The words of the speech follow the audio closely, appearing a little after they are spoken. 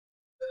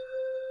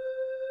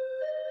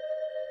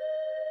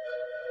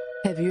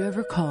Have you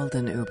ever called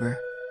an Uber?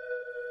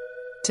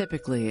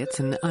 Typically,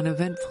 it's an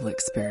uneventful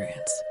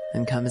experience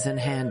and comes in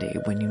handy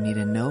when you need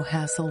a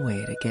no-hassle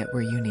way to get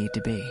where you need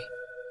to be.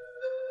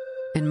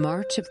 In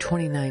March of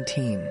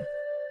 2019,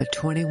 a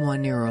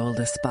 21-year-old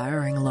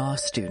aspiring law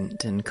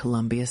student in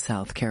Columbia,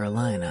 South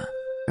Carolina,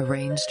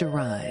 arranged a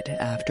ride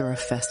after a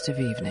festive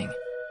evening.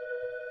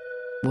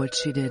 What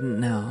she didn't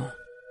know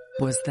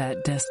was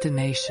that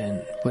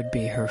destination would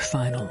be her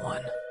final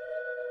one.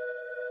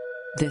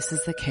 This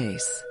is the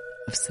case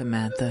of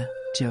Samantha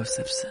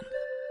Josephson.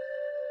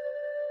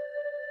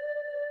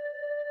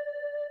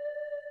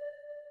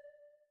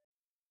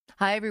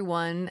 Hi,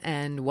 everyone,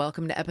 and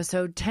welcome to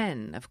episode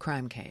 10 of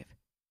Crime Cave.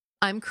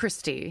 I'm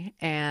Christy,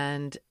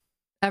 and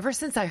ever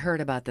since I heard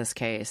about this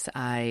case,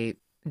 I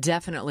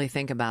definitely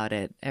think about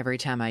it every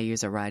time I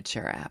use a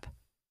rideshare app.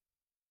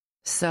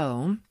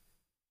 So,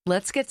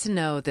 let's get to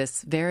know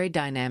this very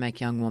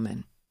dynamic young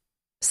woman,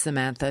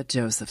 Samantha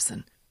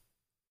Josephson.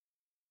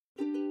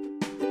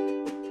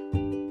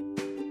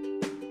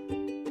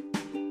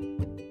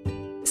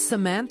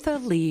 Samantha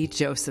Lee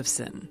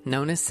Josephson,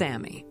 known as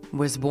Sammy,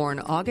 was born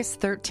August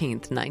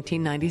 13th,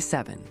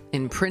 1997,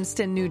 in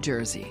Princeton, New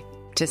Jersey,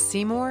 to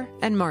Seymour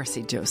and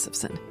Marcy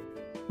Josephson.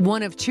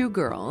 One of two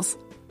girls,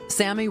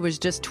 Sammy was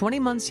just 20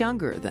 months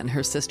younger than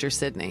her sister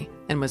Sydney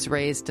and was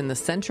raised in the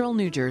central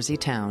New Jersey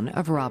town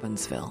of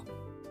Robbinsville.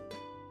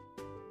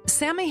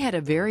 Sammy had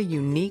a very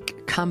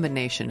unique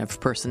combination of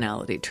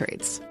personality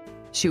traits.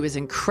 She was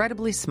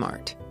incredibly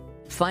smart,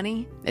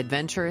 funny,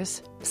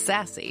 adventurous,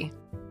 sassy,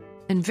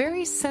 and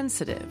very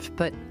sensitive,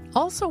 but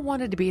also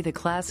wanted to be the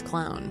class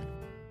clown.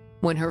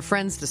 When her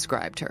friends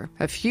described her,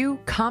 a few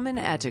common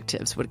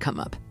adjectives would come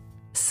up: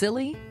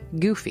 silly,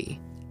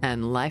 goofy,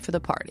 and life of the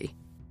party.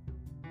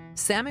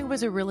 Sammy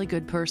was a really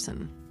good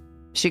person.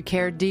 She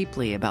cared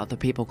deeply about the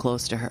people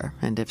close to her,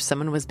 and if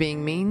someone was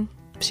being mean,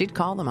 she'd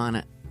call them on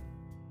it.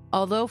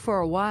 Although for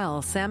a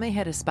while Sammy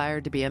had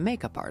aspired to be a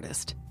makeup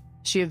artist,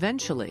 she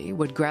eventually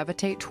would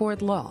gravitate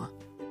toward law.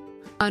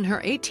 On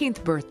her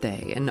 18th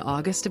birthday in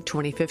August of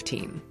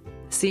 2015,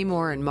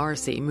 Seymour and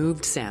Marcy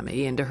moved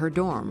Sammy into her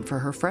dorm for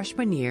her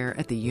freshman year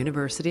at the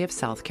University of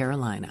South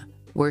Carolina,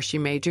 where she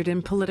majored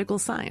in political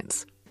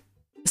science.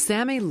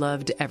 Sammy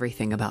loved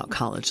everything about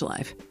college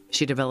life.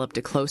 She developed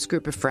a close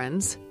group of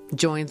friends,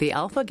 joined the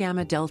Alpha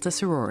Gamma Delta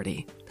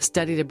sorority,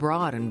 studied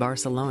abroad in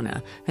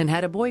Barcelona, and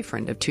had a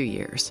boyfriend of 2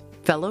 years,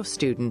 fellow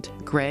student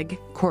Greg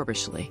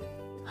Corbishley.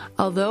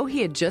 Although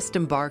he had just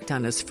embarked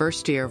on his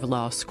first year of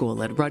law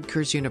school at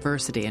Rutgers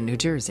University in New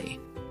Jersey,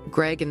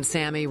 Greg and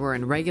Sammy were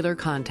in regular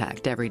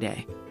contact every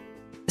day.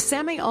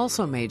 Sammy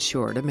also made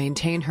sure to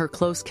maintain her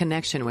close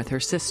connection with her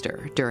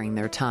sister during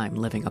their time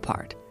living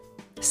apart.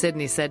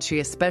 Sydney said she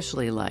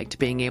especially liked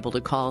being able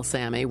to call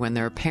Sammy when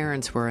their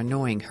parents were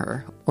annoying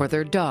her or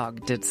their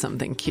dog did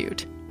something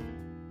cute.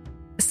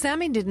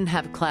 Sammy didn't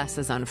have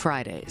classes on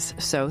Fridays,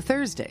 so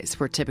Thursdays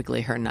were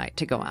typically her night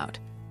to go out.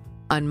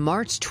 On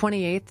March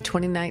 28,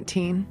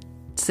 2019,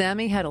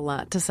 Sammy had a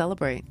lot to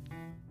celebrate.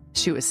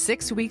 She was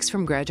 6 weeks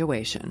from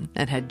graduation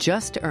and had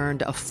just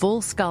earned a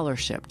full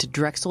scholarship to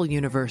Drexel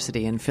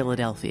University in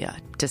Philadelphia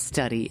to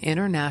study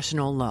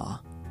international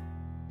law.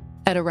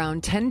 At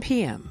around 10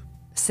 p.m.,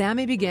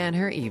 Sammy began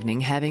her evening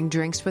having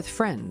drinks with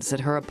friends at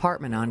her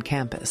apartment on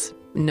campus,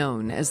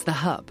 known as the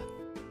Hub.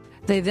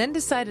 They then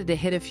decided to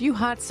hit a few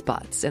hot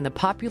spots in the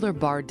popular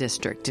bar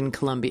district in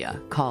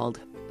Columbia called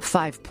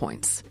 5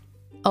 Points,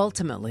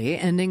 ultimately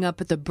ending up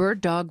at the Bird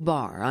Dog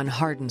Bar on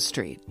Hardin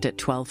Street at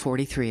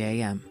 12:43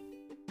 a.m.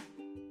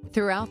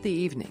 Throughout the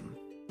evening,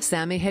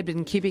 Sammy had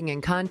been keeping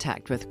in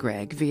contact with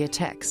Greg via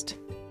text.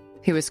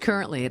 He was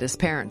currently at his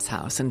parents'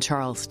 house in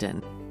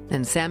Charleston,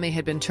 and Sammy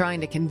had been trying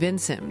to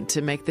convince him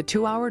to make the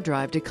 2-hour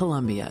drive to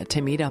Columbia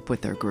to meet up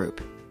with their group.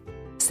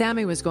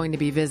 Sammy was going to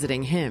be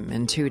visiting him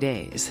in 2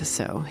 days,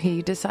 so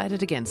he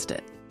decided against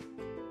it.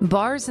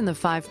 Bars in the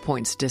 5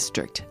 Points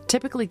district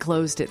typically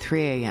closed at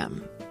 3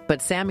 a.m.,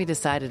 but Sammy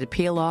decided to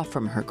peel off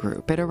from her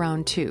group at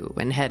around 2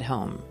 and head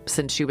home,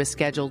 since she was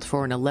scheduled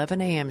for an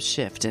 11 a.m.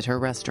 shift at her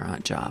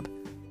restaurant job.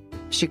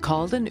 She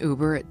called an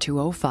Uber at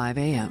 2:05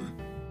 a.m.,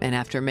 and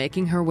after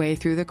making her way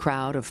through the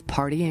crowd of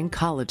partying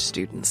college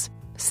students,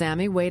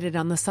 Sammy waited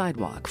on the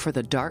sidewalk for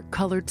the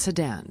dark-colored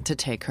sedan to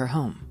take her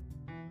home.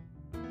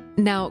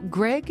 Now,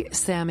 Greg,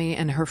 Sammy,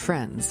 and her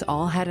friends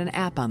all had an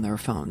app on their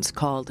phones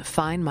called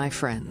Find My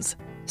Friends,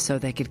 so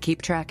they could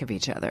keep track of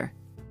each other.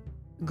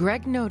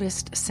 Greg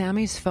noticed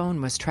Sammy's phone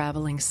was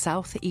traveling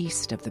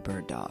southeast of the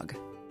Bird Dog,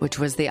 which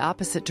was the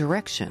opposite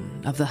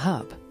direction of the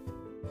Hub.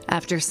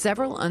 After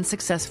several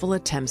unsuccessful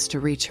attempts to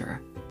reach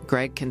her,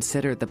 Greg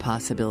considered the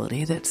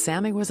possibility that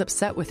Sammy was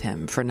upset with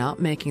him for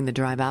not making the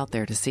drive out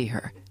there to see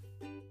her.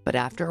 But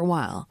after a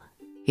while,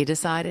 he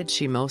decided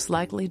she most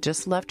likely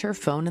just left her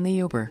phone in the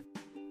Uber,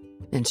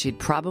 and she'd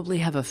probably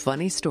have a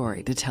funny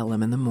story to tell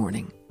him in the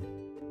morning.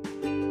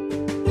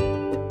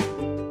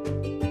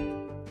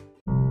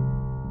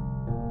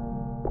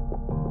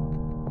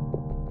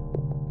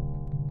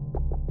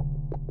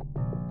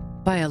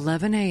 By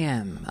 11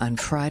 a.m. on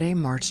Friday,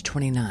 March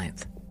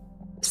 29th,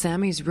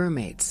 Sammy's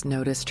roommates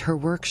noticed her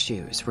work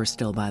shoes were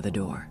still by the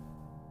door.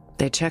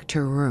 They checked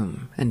her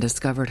room and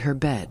discovered her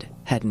bed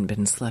hadn't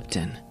been slept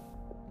in.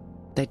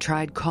 They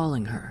tried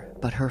calling her,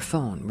 but her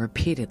phone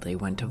repeatedly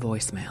went to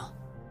voicemail.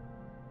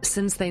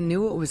 Since they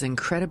knew it was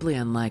incredibly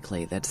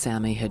unlikely that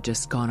Sammy had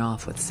just gone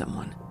off with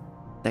someone,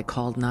 they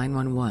called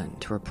 911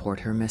 to report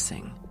her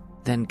missing,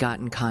 then got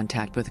in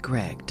contact with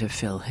Greg to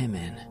fill him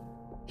in.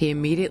 He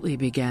immediately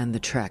began the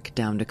trek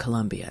down to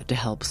Columbia to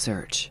help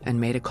search and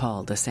made a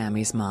call to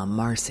Sammy's mom,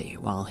 Marcy,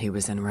 while he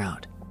was en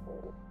route.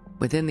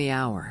 Within the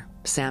hour,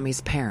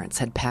 Sammy's parents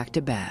had packed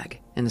a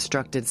bag,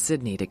 instructed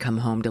Sydney to come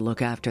home to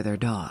look after their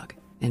dog,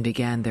 and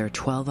began their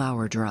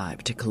 12-hour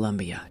drive to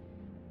Columbia.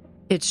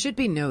 It should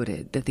be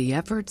noted that the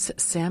efforts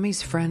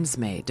Sammy's friends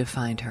made to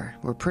find her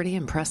were pretty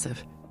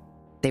impressive.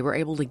 They were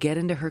able to get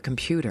into her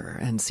computer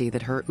and see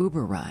that her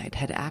Uber ride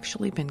had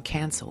actually been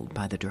canceled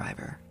by the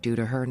driver due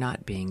to her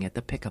not being at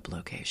the pickup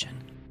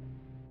location.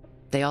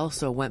 They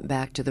also went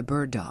back to the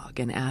bird dog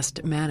and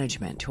asked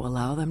management to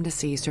allow them to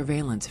see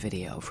surveillance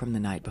video from the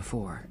night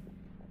before.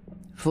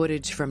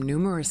 Footage from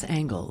numerous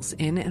angles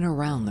in and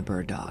around the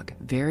bird dog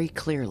very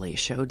clearly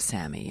showed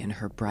Sammy in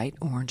her bright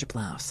orange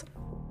blouse.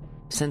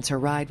 Since her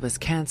ride was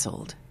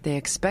canceled, they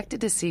expected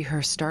to see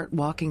her start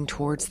walking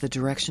towards the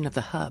direction of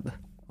the hub,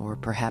 or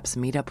perhaps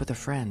meet up with a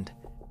friend.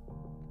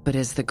 But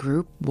as the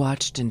group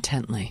watched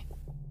intently,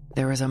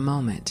 there was a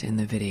moment in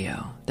the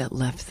video that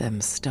left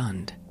them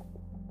stunned.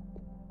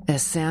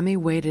 As Sammy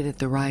waited at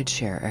the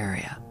rideshare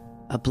area,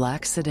 a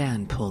black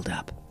sedan pulled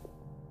up.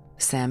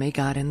 Sammy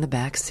got in the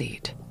back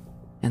seat,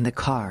 and the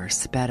car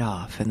sped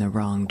off in the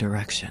wrong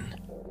direction.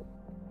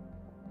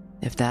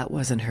 If that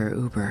wasn't her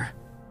Uber,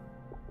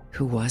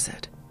 who was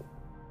it?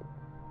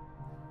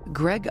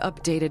 Greg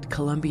updated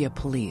Columbia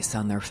police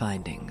on their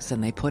findings,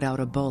 and they put out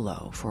a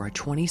bolo for a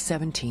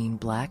 2017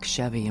 black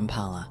Chevy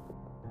Impala.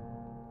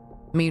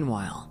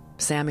 Meanwhile,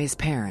 Sammy's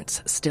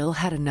parents still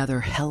had another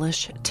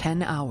hellish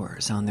 10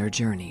 hours on their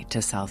journey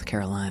to South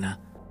Carolina.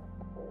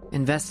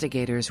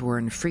 Investigators were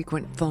in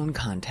frequent phone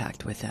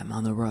contact with them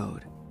on the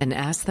road and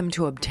asked them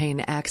to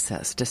obtain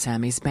access to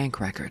Sammy's bank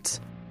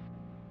records.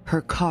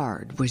 Her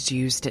card was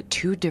used at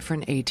 2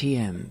 different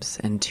ATMs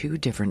in 2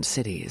 different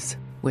cities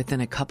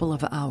within a couple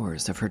of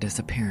hours of her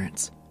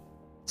disappearance.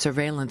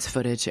 Surveillance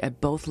footage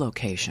at both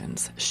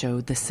locations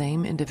showed the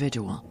same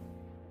individual.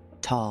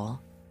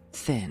 Tall,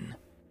 thin,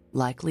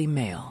 likely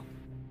male,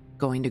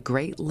 going to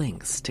great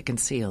lengths to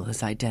conceal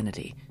his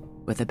identity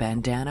with a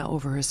bandana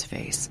over his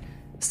face,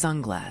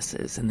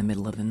 sunglasses in the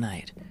middle of the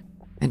night,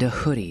 and a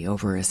hoodie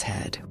over his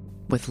head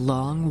with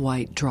long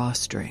white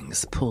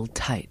drawstrings pulled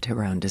tight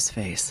around his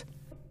face.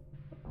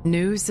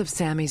 News of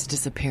Sammy's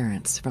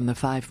disappearance from the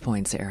Five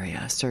Points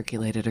area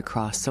circulated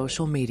across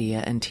social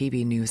media and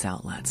TV news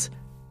outlets,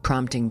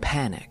 prompting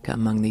panic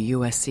among the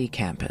USC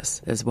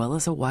campus as well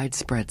as a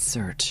widespread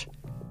search.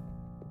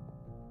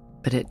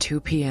 But at 2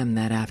 p.m.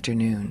 that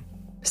afternoon,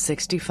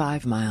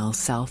 65 miles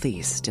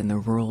southeast in the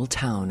rural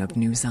town of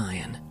New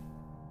Zion,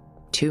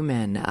 2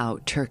 men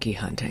out turkey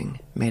hunting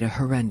made a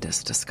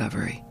horrendous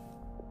discovery.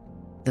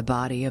 The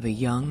body of a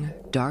young,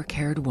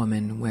 dark-haired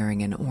woman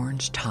wearing an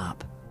orange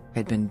top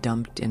had been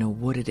dumped in a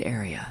wooded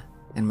area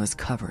and was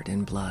covered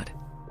in blood.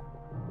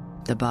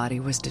 The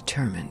body was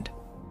determined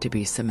to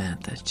be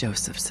Samantha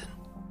Josephson.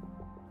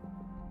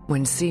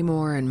 When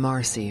Seymour and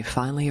Marcy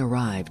finally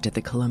arrived at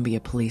the Columbia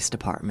Police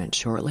Department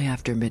shortly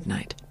after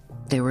midnight,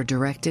 they were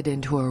directed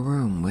into a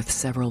room with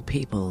several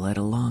people at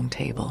a long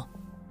table.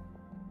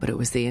 But it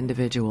was the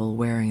individual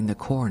wearing the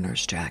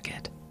coroner's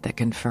jacket that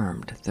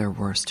confirmed their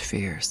worst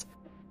fears.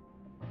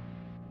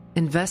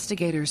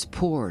 Investigators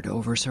pored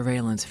over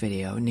surveillance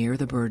video near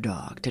the bird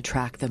dog to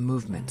track the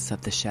movements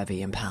of the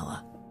Chevy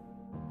Impala.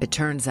 It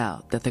turns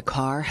out that the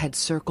car had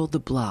circled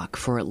the block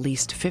for at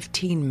least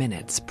 15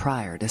 minutes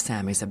prior to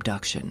Sammy's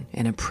abduction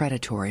in a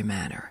predatory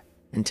manner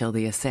until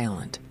the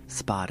assailant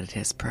spotted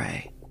his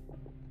prey.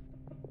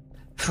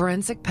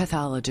 Forensic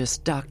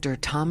pathologist Dr.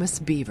 Thomas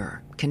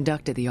Beaver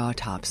conducted the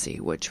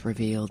autopsy, which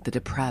revealed the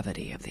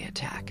depravity of the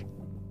attack.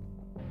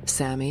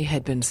 Sammy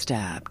had been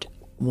stabbed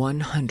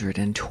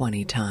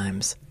 120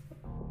 times,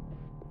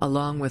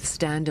 along with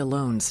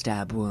standalone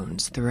stab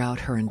wounds throughout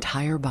her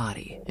entire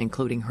body,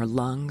 including her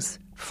lungs,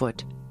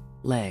 foot,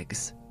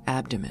 legs,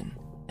 abdomen,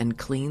 and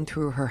clean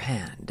through her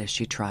hand as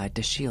she tried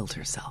to shield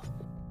herself.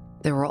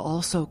 There were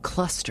also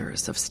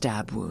clusters of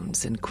stab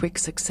wounds in quick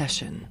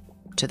succession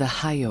to the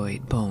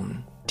hyoid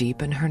bone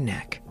deep in her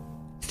neck,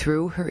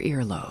 through her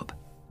earlobe,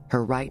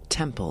 her right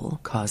temple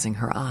causing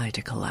her eye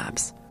to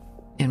collapse,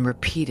 and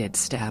repeated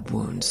stab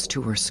wounds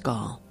to her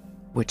skull,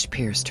 which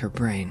pierced her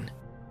brain.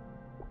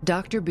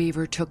 Dr.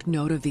 Beaver took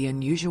note of the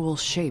unusual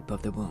shape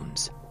of the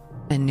wounds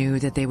and knew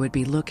that they would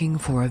be looking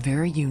for a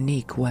very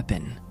unique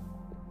weapon,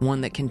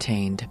 one that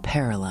contained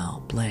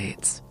parallel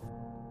blades.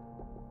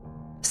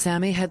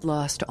 Sammy had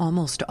lost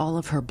almost all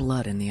of her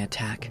blood in the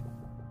attack.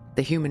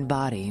 The human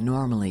body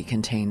normally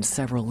contains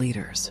several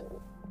liters.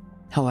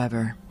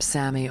 However,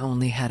 Sammy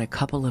only had a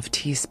couple of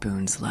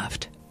teaspoons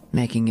left,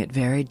 making it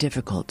very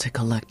difficult to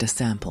collect a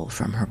sample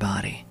from her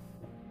body.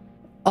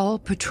 All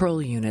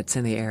patrol units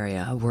in the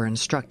area were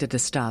instructed to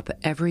stop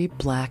every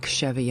black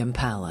Chevy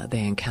Impala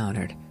they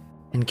encountered,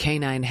 and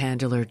canine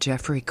handler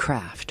Jeffrey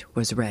Kraft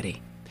was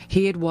ready.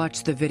 He had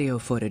watched the video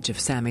footage of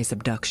Sammy's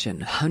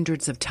abduction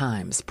hundreds of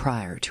times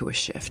prior to a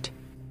shift.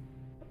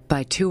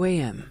 By 2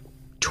 a.m.,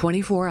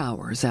 24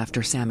 hours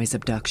after Sammy's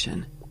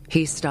abduction,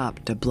 he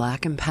stopped a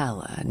black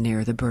Impala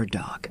near the bird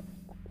dog.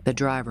 The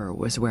driver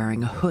was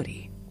wearing a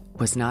hoodie,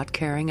 was not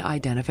carrying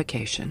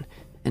identification,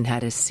 and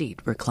had his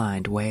seat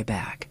reclined way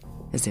back,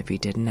 as if he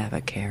didn't have a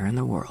care in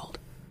the world.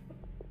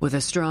 With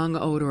a strong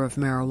odor of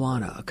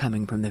marijuana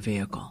coming from the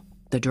vehicle,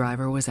 the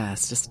driver was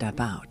asked to step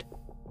out,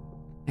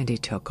 and he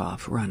took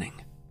off running.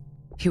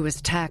 He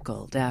was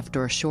tackled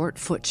after a short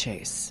foot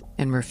chase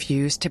and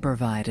refused to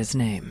provide his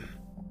name.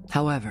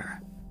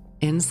 However,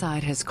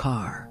 inside his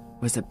car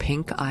was a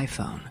pink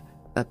iPhone,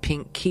 a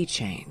pink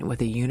keychain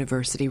with a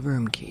university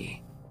room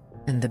key,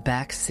 and the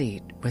back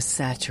seat was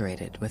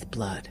saturated with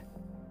blood.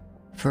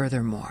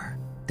 Furthermore,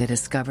 they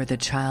discovered the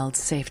child's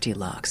safety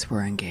locks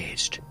were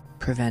engaged,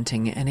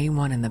 preventing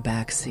anyone in the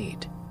back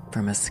seat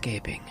from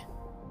escaping.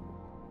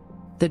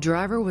 The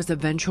driver was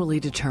eventually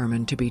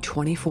determined to be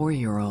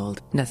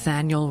 24-year-old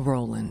Nathaniel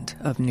Rowland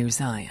of New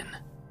Zion.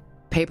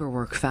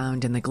 Paperwork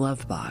found in the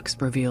glove box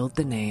revealed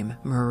the name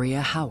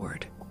Maria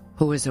Howard,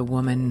 who was a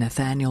woman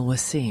Nathaniel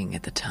was seeing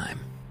at the time.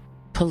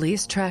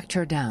 Police tracked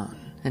her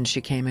down, and she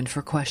came in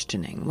for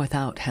questioning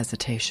without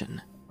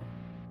hesitation.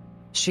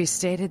 She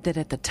stated that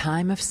at the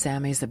time of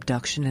Sammy's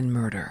abduction and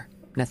murder,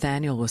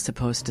 Nathaniel was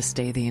supposed to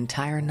stay the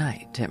entire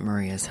night at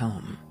Maria's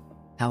home.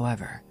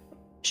 However,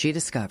 she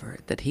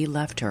discovered that he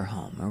left her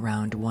home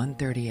around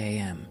 1:30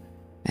 a.m.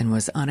 and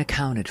was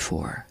unaccounted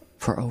for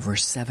over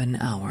 7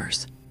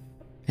 hours.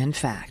 In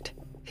fact,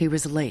 he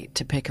was late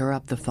to pick her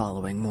up the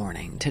following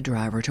morning to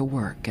drive her to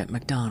work at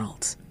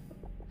McDonald's.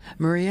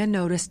 Maria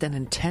noticed an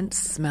intense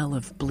smell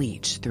of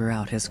bleach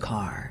throughout his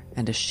car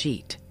and a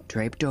sheet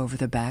draped over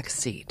the back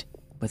seat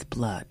with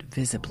blood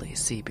visibly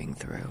seeping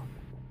through.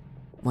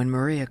 When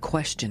Maria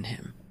questioned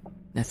him,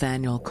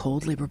 Nathaniel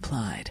coldly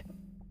replied,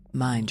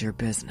 "Mind your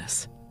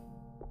business."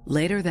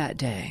 Later that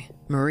day,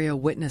 Maria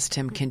witnessed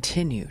him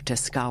continue to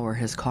scour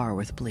his car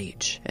with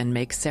bleach and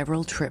make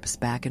several trips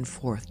back and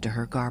forth to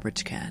her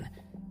garbage can,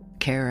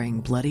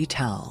 carrying bloody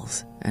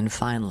towels and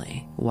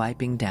finally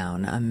wiping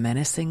down a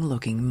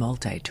menacing-looking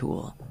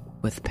multi-tool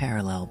with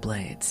parallel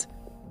blades,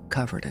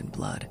 covered in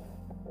blood.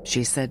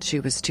 She said she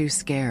was too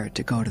scared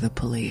to go to the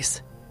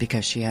police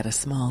because she had a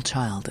small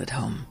child at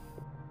home.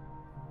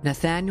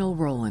 Nathaniel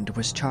Rowland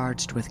was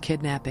charged with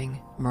kidnapping,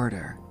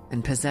 murder,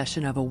 and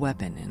possession of a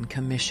weapon in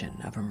commission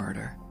of a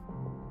murder.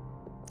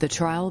 The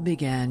trial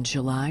began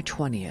July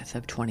 20th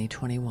of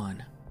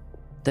 2021.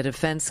 The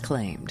defense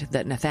claimed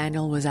that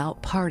Nathaniel was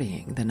out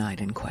partying the night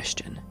in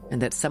question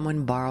and that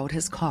someone borrowed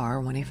his car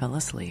when he fell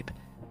asleep,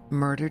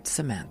 murdered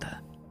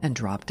Samantha, and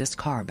dropped his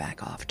car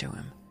back off to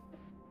him.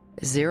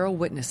 0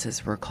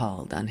 witnesses were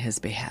called on his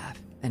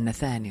behalf, and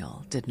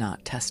Nathaniel did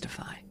not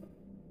testify.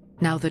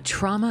 Now, the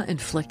trauma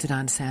inflicted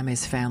on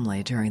Sammy's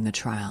family during the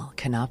trial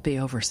cannot be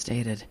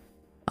overstated.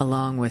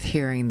 Along with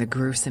hearing the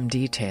gruesome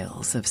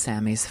details of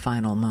Sammy's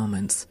final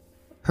moments,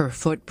 her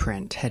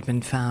footprint had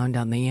been found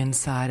on the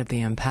inside of the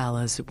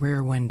Impala's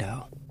rear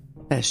window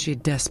as she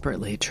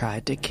desperately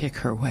tried to kick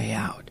her way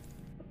out.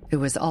 It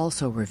was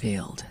also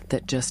revealed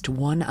that just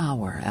 1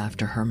 hour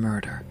after her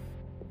murder,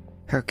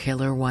 her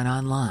killer went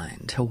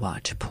online to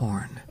watch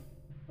porn.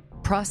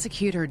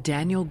 Prosecutor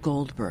Daniel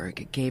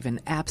Goldberg gave an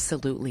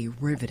absolutely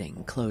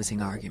riveting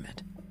closing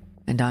argument,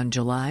 and on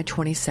July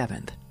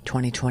 27th,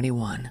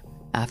 2021,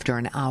 after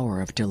an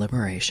hour of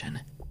deliberation,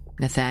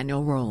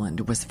 Nathaniel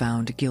Rowland was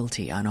found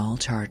guilty on all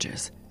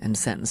charges and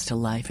sentenced to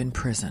life in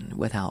prison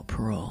without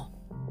parole.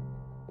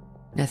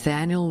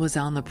 Nathaniel was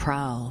on the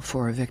prowl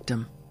for a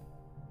victim,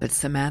 but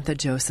Samantha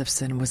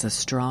Josephson was a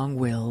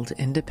strong-willed,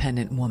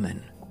 independent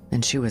woman,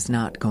 and she was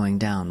not going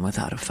down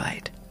without a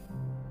fight.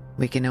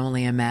 We can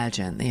only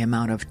imagine the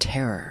amount of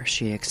terror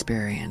she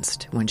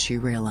experienced when she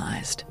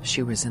realized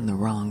she was in the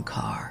wrong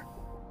car.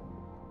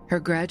 Her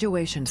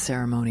graduation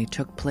ceremony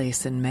took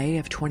place in May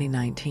of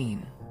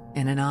 2019,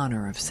 and in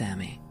honor of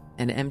Sammy,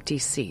 an empty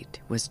seat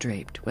was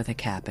draped with a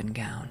cap and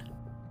gown.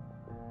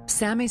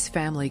 Sammy's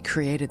family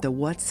created the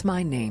What's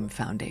My Name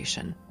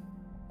Foundation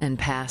and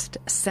passed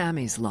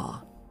Sammy's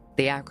Law,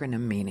 the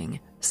acronym meaning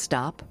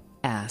Stop,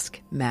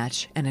 Ask,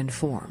 Match, and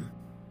Inform,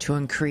 to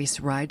increase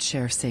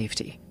rideshare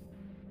safety.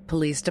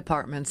 Police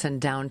departments in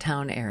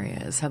downtown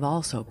areas have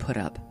also put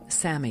up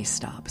Sammy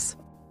Stops,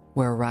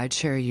 where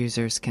rideshare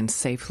users can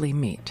safely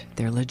meet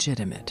their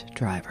legitimate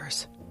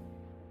drivers.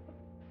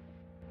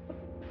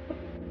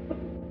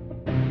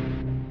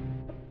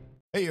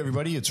 Hey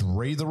everybody, it's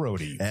Ray the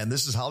Roadie. And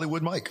this is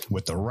Hollywood Mike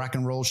With the Rock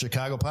and Roll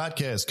Chicago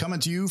podcast, coming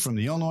to you from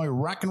the Illinois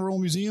Rock and Roll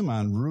Museum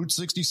on Route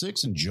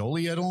 66 in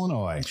Joliet,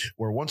 Illinois.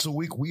 Where once a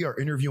week we are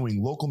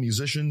interviewing local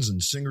musicians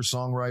and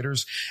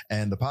singer-songwriters,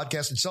 and the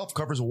podcast itself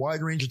covers a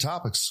wide range of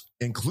topics,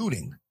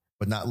 including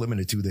but not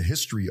limited to, the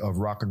history of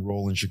rock and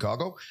roll in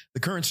Chicago, the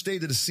current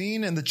state of the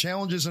scene, and the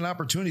challenges and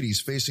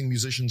opportunities facing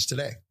musicians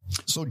today.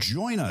 So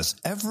join us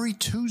every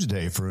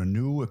Tuesday for a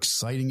new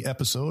exciting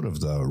episode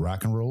of the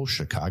Rock and Roll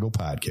Chicago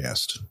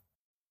podcast.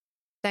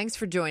 Thanks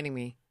for joining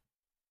me.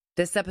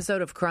 This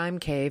episode of Crime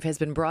Cave has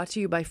been brought to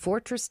you by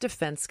Fortress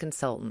Defense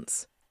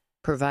Consultants,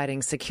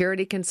 providing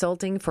security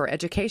consulting for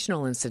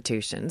educational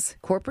institutions,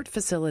 corporate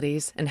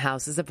facilities, and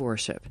houses of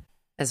worship,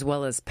 as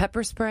well as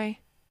pepper spray,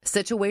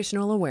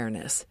 situational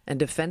awareness, and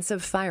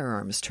defensive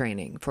firearms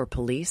training for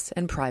police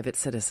and private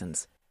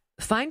citizens.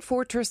 Find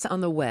Fortress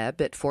on the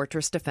web at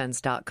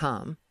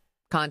fortressdefense.com.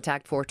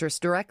 Contact Fortress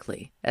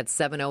directly at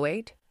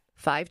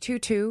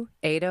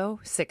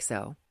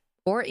 708-522-8060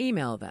 or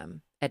email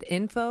them at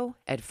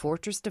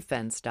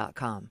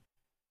info@fortressdefense.com.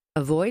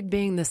 Avoid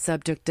being the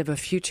subject of a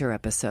future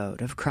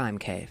episode of Crime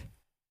Cave.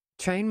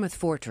 Train with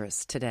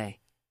Fortress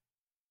today.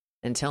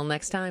 Until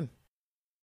next time.